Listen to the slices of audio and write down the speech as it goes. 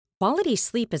Quality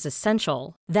sleep is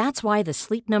essential. That's why the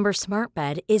Sleep Number Smart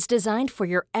Bed is designed for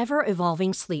your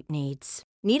ever-evolving sleep needs.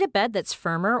 Need a bed that's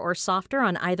firmer or softer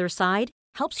on either side?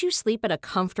 Helps you sleep at a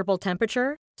comfortable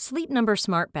temperature? Sleep Number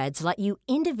Smart Beds let you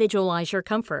individualize your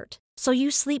comfort, so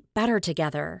you sleep better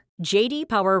together. J.D.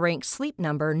 Power ranks Sleep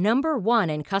Number number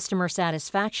 1 in customer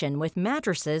satisfaction with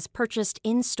mattresses purchased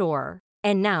in-store.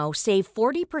 And now, save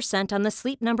 40% on the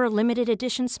Sleep Number Limited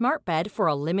Edition Smart Bed for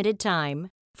a limited time.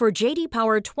 For J.D.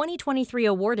 Power 2023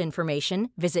 award information,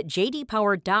 visit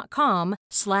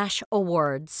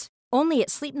jdpower.com/awards. Only at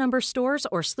Sleep Number stores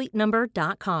or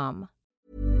sleepnumber.com.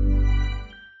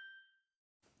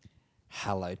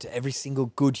 Hello to every single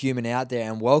good human out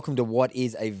there, and welcome to what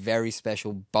is a very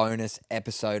special bonus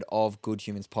episode of Good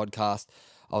Humans Podcast.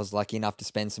 I was lucky enough to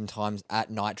spend some time at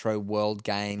Nitro World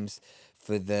Games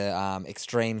for the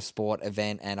extreme sport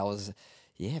event, and I was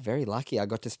very lucky. I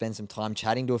got to spend some time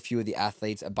chatting to a few of the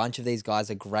athletes. A bunch of these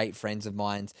guys are great friends of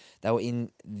mine. They were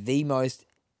in the most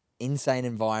insane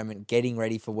environment getting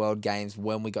ready for World Games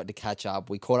when we got to catch up.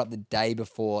 We caught up the day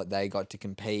before they got to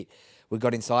compete. We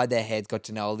got inside their heads, got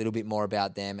to know a little bit more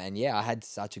about them. And yeah, I had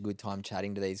such a good time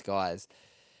chatting to these guys.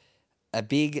 A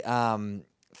big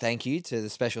thank you to the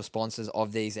special sponsors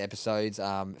of these episodes,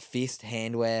 Fist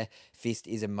Handwear. Fist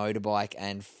is a motorbike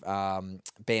and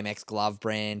BMX glove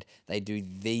brand. They do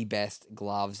the best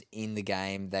gloves in the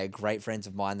game. They're great friends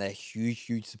of mine. They're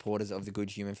huge supporters of the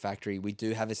Good Human Factory. We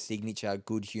do have a signature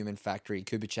Good Human Factory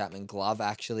Cooper Chapman glove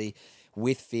actually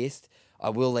with Fist.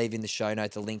 I will leave in the show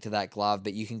notes a link to that glove,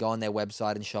 but you can go on their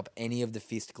website and shop any of the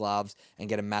Fist gloves and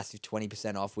get a massive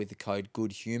 20% off with the code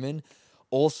GOODHUMAN.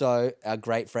 Also, our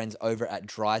great friends over at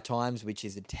Dry Times, which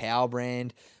is a towel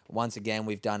brand. Once again,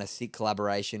 we've done a sick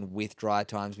collaboration with Dry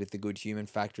Times with the Good Human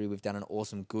Factory. We've done an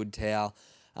awesome good towel.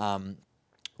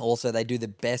 Also, they do the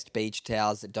best beach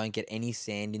towels that don't get any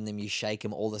sand in them. You shake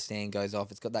them, all the sand goes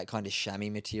off. It's got that kind of chamois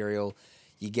material.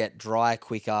 You get dry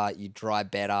quicker, you dry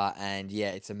better, and yeah,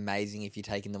 it's amazing if you're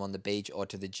taking them on the beach or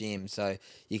to the gym. So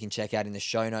you can check out in the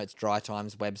show notes, Dry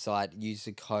Times website, use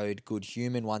the code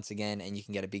GOODHUMAN once again, and you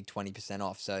can get a big 20%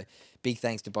 off. So big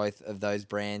thanks to both of those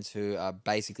brands who are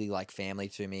basically like family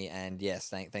to me, and yes,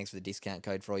 thanks for the discount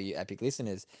code for all you Epic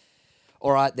listeners.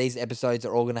 All right, these episodes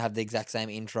are all going to have the exact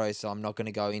same intro, so I'm not going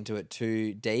to go into it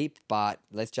too deep, but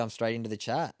let's jump straight into the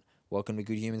chat. Welcome to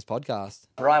Good Humans Podcast.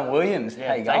 Ryan Williams,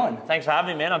 how you going? Thanks for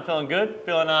having me, man. I'm feeling good.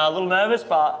 Feeling a little nervous,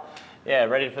 but yeah,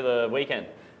 ready for the weekend.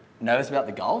 Nervous about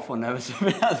the golf or nervous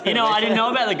about the I didn't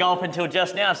know about the golf until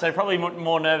just now, so probably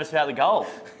more nervous about the golf.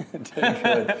 Too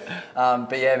good.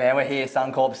 But yeah, man, we're here,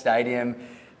 Suncorp Stadium.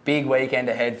 Big weekend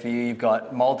ahead for you. You've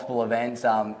got multiple events. Do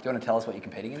you want to tell us what you're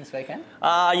competing in this weekend?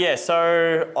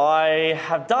 So I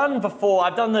have done before.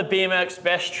 I've done the BMX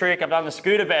best trick. I've done the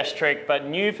scooter best trick, but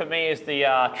new for me is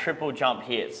the triple jump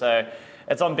hit. So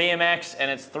it's on BMX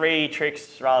and it's 3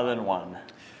 tricks rather than 1.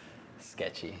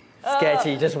 Sketchy.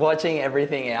 Just watching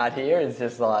everything out here is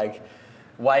just like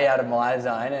way out of my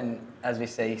zone. And as we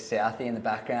see Southie in the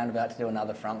background about to do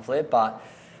another front flip, but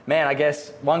man, I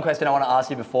guess one question I want to ask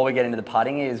you before we get into the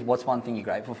putting is, what's one thing you're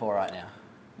grateful for right now?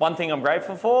 One thing I'm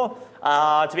grateful for,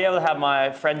 to be able to have my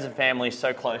friends and family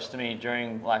so close to me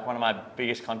during like one of my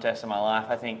biggest contests in my life.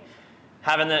 I think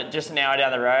having it just an hour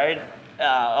down the road,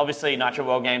 obviously Nitro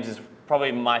World Games is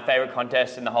probably my favorite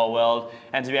contest in the whole world,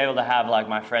 and to be able to have like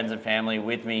my friends and family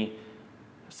with me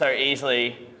so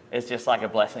easily is just like a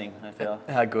blessing, I feel.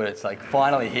 How good, it's like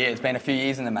finally here. It's been a few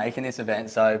years in the making, this event,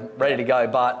 so ready to go.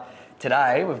 But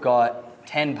today, we've got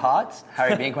 10 putts.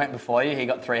 Harry Bink went before you. He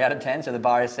got 3 out of 10, so the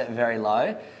bar is set very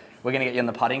low. We're going to get you on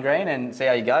the putting green and see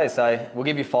how you go. So we'll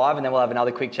give you 5, and then we'll have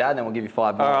another quick chat, and then we'll give you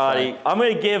 5 more. Alrighty. I'm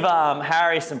going to give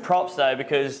Harry some props, though,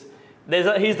 because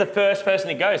he's the first person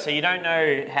to go, so you don't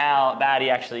know how bad he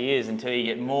actually is until you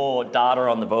get more data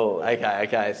on the board.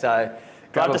 Okay. So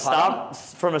do I have to start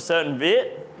from a certain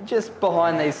bit? Just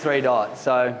behind these 3 dots.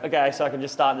 So okay, so I can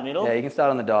just start in the middle? Yeah, you can start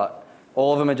on the dot.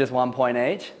 All of them are just 1 point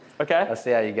each. Okay. Let's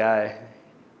see how you go.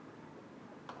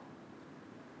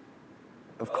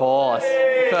 Of course.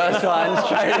 First one,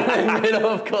 straight in the middle.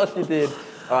 Of course you did.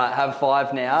 All right, have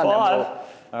 5 now.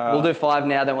 5? We'll do 5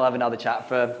 now, then we'll have another chat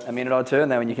for a minute or 2,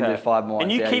 and then when you can do 5 more.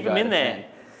 And you keep them in there?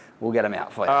 We'll get them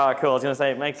out for you. All right, cool. I was going to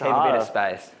say, it makes it Keep harder. a bit of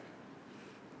space.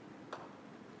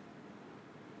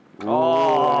 Ooh,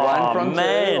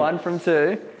 Oh, 1 from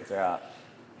 2. It's all right.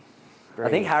 I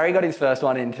think Harry got his first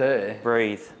one in too.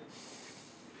 Breathe.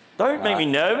 Don't make me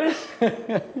nervous.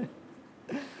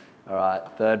 All right,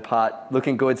 third putt.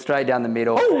 Looking good, straight down the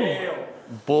middle. Ooh.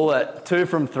 Bullet, 2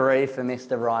 from 3 for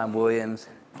Mr. Ryan Williams.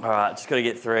 All right, just got to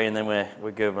get 3 and then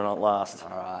we're good. We're not last. All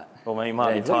right. Well, you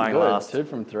might be he's looking tying good. last. 2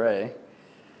 from 3.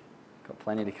 Got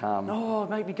plenty to come. Oh,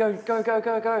 make me go.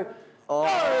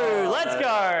 Oh, Let's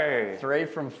go. 3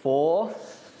 from 4.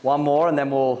 One more, and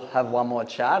then we'll have one more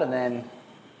chat, and then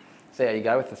see how you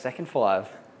go with the second 5.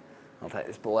 I'll take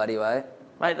this ball out of your way.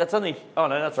 Mate, that's only... Oh,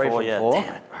 no, that's 3 4, from yeah. 4.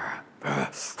 Damn it.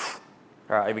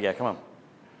 All right, here we go. Come on.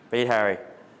 Beat Harry.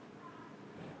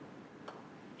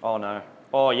 Oh, no.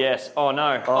 Oh, yes. Oh,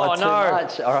 no. Oh, too no.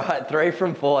 much. All right, 3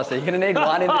 from 4. So you're going to need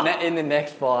one in the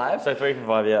next 5. So 3 from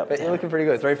 5, yeah. But you're looking pretty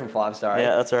good. 3 from 5, sorry.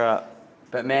 Yeah, that's all right.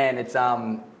 But man, it's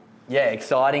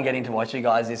exciting getting to watch you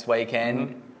guys this weekend.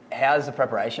 Mm-hmm. How's the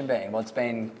preparation been? What's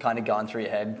been kind of going through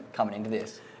your head coming into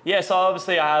this? Yeah, so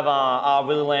obviously I have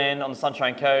Willoland on the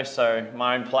Sunshine Coast, so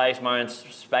my own place, my own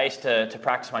space to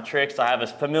practice my tricks. I have a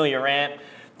familiar ramp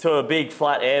to a big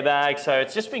flat airbag, so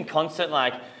it's just been constant,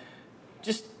 like,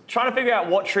 just trying to figure out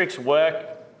what tricks work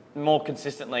more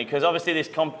consistently, because obviously this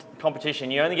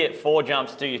competition, you only get 4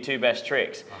 jumps to do your 2 best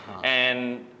tricks.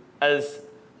 And as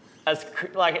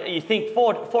like, you think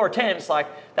four attempts, like,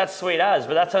 that's sweet as,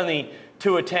 but that's only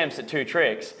 2 attempts at 2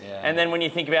 tricks. Yeah. And then when you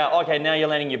think about, okay, now you're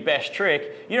landing your best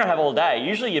trick, you don't have all day.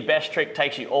 Usually your best trick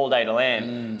takes you all day to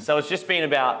land. So it's just been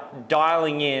about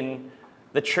dialing in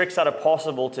the tricks that are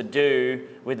possible to do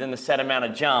within the set amount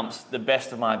of jumps, the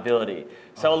best of my ability.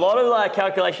 So a lot of like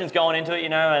calculations going into it, you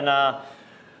know, and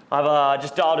I've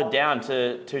just dialed it down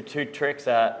to 2 tricks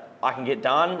that I can get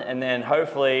done, and then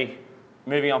hopefully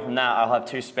moving on from that, I'll have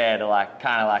 2 spare to like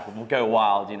kind of like go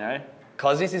wild, you know.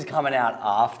 Because this is coming out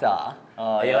after,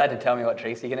 are you allowed to tell me what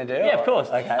tricks you're going to do? Yeah, of course.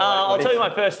 Okay. I'll tell you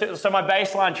my first. So my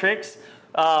baseline tricks: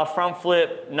 front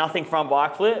flip, nothing front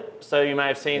bike flip. So you may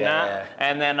have seen that. Yeah.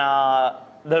 And then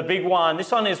the big one.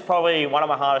 This one is probably one of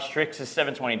my hardest tricks. Is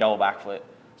 720 double backflip.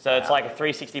 So it's like a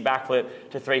 360 backflip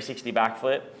to 360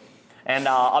 backflip. And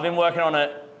I've been working on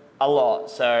it a lot.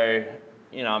 So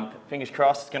you know, fingers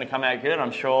crossed, it's going to come out good.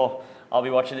 I'm sure I'll be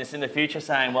watching this in the future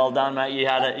saying, well done, mate, you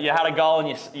had a goal and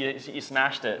you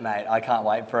smashed it. Mate, I can't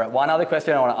wait for it. One other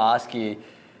question I want to ask you,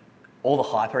 all the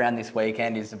hype around this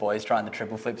weekend is the boys trying the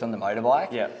triple flips on the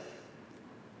motorbike. Yeah.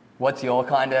 What's your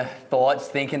kind of thoughts,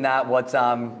 thinking that? What's,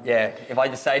 if I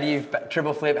just say to you,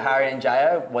 triple flip, Harry and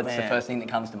Jayo, what's the first thing that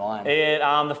comes to mind?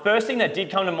 The first thing that did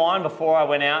come to mind before I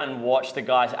went out and watched the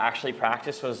guys actually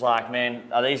practice was like, man,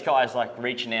 are these guys like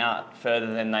reaching out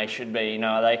further than they should be? You know,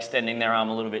 are they extending their arm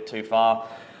a little bit too far?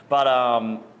 But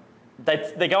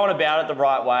they're going about it the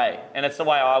right way. And it's the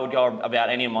way I would go about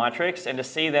any of my tricks. And to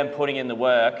see them putting in the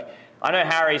work, I know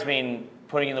Harry's been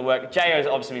putting in the work. Jayo's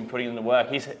obviously been putting in the work.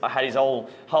 He's had his whole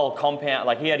compound,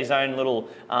 like he had his own little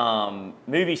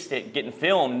movie stick getting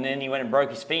filmed, and then he went and broke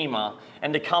his femur.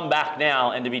 And to come back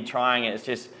now and to be trying it,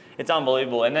 it's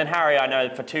unbelievable. And then Harry, I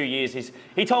know for 2 years,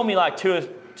 he told me like two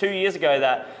years ago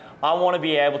that I want to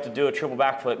be able to do a triple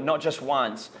backflip, not just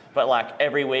once, but like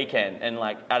every weekend and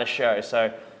like at a show.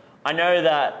 So I know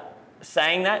that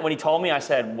saying that, when he told me, I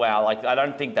said, wow, like I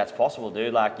don't think that's possible,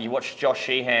 dude. Like you watch Josh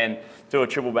Sheehan do a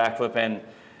triple backflip and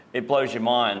it blows your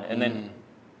mind. And then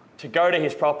to go to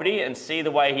his property and see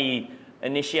the way he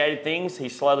initiated things, he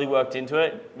slowly worked into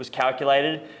it, was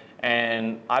calculated,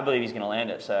 and I believe he's going to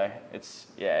land it. So it's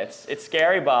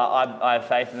scary, but I have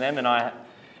faith in them, and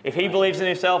if he believes in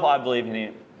himself, I believe in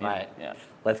him. Mate, yeah.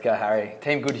 Let's go, Harry.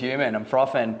 Team Good Human, I'm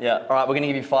frothing. Yeah. All right, we're going to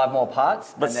give you 5 more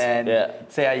parts and then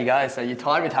see how you go. So you're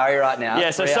tied with Harry right now. Yeah,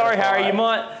 so sorry, Harry,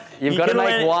 You've got to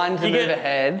make one to move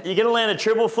ahead. You're going to land a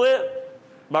triple flip,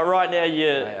 but right now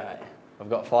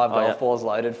I've got 5 golf balls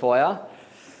loaded for you. All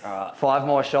right. 5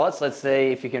 more shots. Let's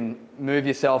see if you can move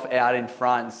yourself out in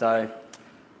front. So,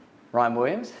 Ryan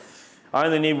Williams. I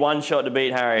only need 1 shot to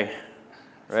beat Harry.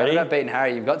 Ready? So about beating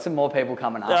Harry, you've got some more people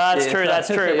coming up. That's true.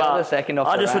 But second off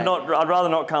I'd rather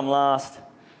not come last.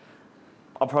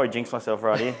 I'll probably jinx myself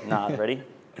right here. Nah, ready?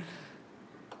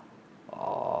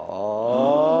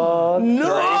 Oh, no!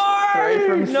 3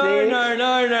 from 6.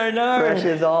 No.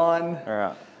 Pressure's on.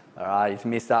 All right, he's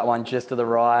missed that one just to the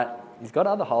right. He's got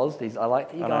other holes. I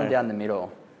like that you're going down the middle.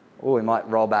 Oh, he might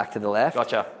roll back to the left.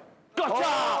 Gotcha!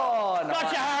 Oh, nice.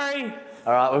 Gotcha, Harry!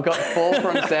 All right, we've got 4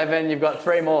 from 7. You've got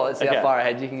 3 more. Let's see how far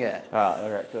ahead you can get. All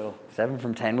right, cool. 7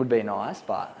 from 10 would be nice,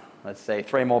 but let's see.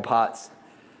 3 more putts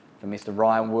for Mr.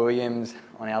 Ryan Williams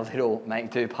on our little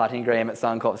make-do putting green at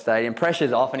Suncorp Stadium.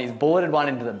 Pressure's off, and he's bulleted one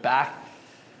into the back.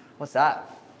 What's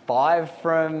that? 5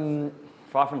 from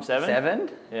 7?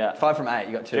 7? Yeah. 5 from 8.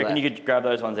 You got 2 Do you reckon left. you could grab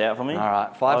those ones out for me? All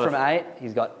right, 5 from 8.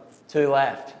 He's got 2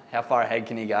 left. How far ahead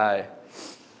can he go?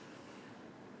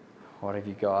 What have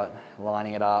you got?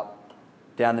 Lining it up.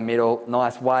 Down the middle.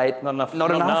 Nice weight. Not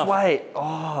enough weight.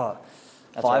 Oh.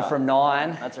 That's 5 right. from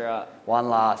 9. That's all right. 1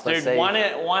 last. Let's Dude, see.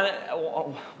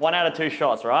 one out of 2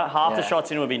 shots, right? Half the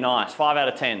shots in would be nice. 5 out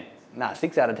of 10. Nah,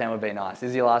 6 out of 10 would be nice.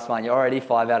 This is your last one. You're already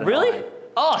 5 out of 9. Really?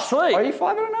 Oh, sweet. Are you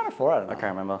 5 out of 9 or 4 out of 9? I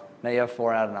can't remember. No, you have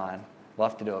 4 out of 9. We'll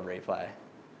have to do a replay.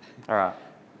 All right.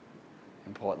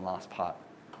 Important last part.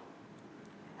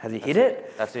 Has he hit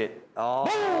it? That's it. Oh,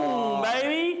 Boom,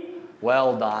 baby.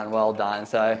 well done, well done.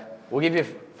 So we'll give you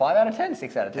 5 out of 10,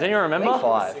 6 out of 10. Does anyone remember?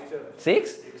 I think 5.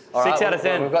 6? All 6 out of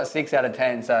 10. We've got 6 out of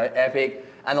 10, so epic.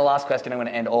 And the last question I'm going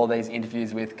to end all these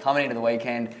interviews with, coming into the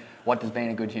weekend, what does being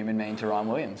a good human mean to Ryan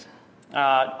Williams?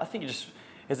 I think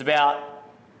it's about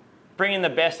bringing the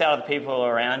best out of the people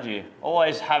around you.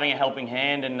 Always having a helping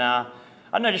hand, and I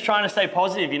don't know, just trying to stay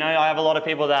positive. You know, I have a lot of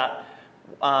people that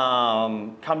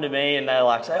come to me and they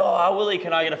like say, "Oh, Willie,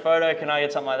 can I get a photo? Can I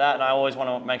get something like that?" And I always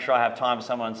want to make sure I have time for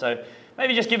someone. So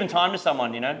maybe just giving time to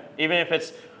someone. You know, even if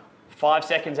it's 5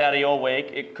 seconds out of your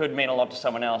week, it could mean a lot to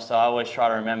someone else. So I always try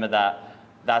to remember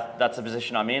that's the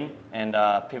position I'm in, and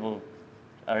people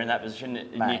are in that position.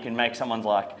 And you can make someone's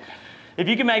if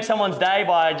you can make someone's day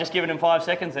by just giving them 5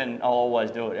 seconds, then I'll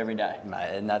always do it every day.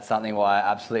 Mate, and that's something why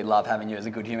I absolutely love having you as a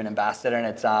good human ambassador. And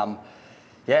it's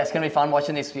it's going to be fun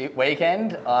watching this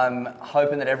weekend. I'm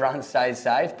hoping that everyone stays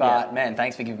safe. But man,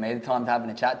 thanks for giving me the time to having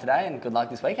a chat today, and good luck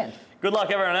this weekend. Good luck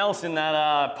everyone else in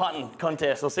that putting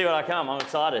contest. We'll see what I come. I'm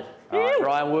excited. All right,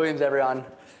 Ryan Williams, everyone.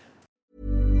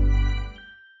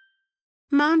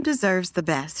 Mom deserves the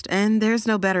best, and there's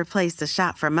no better place to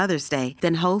shop for Mother's Day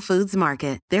than Whole Foods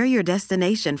Market. They're your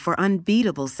destination for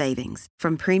unbeatable savings,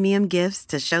 from premium gifts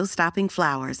to show-stopping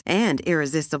flowers and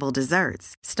irresistible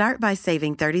desserts. Start by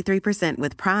saving 33%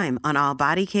 with Prime on all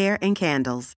body care and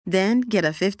candles. Then get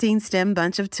a 15-stem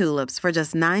bunch of tulips for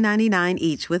just $9.99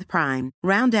 each with Prime.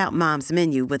 Round out Mom's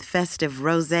menu with festive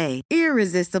rosé,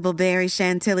 irresistible berry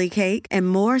chantilly cake, and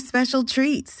more special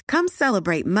treats. Come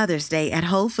celebrate Mother's Day at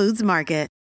Whole Foods Market.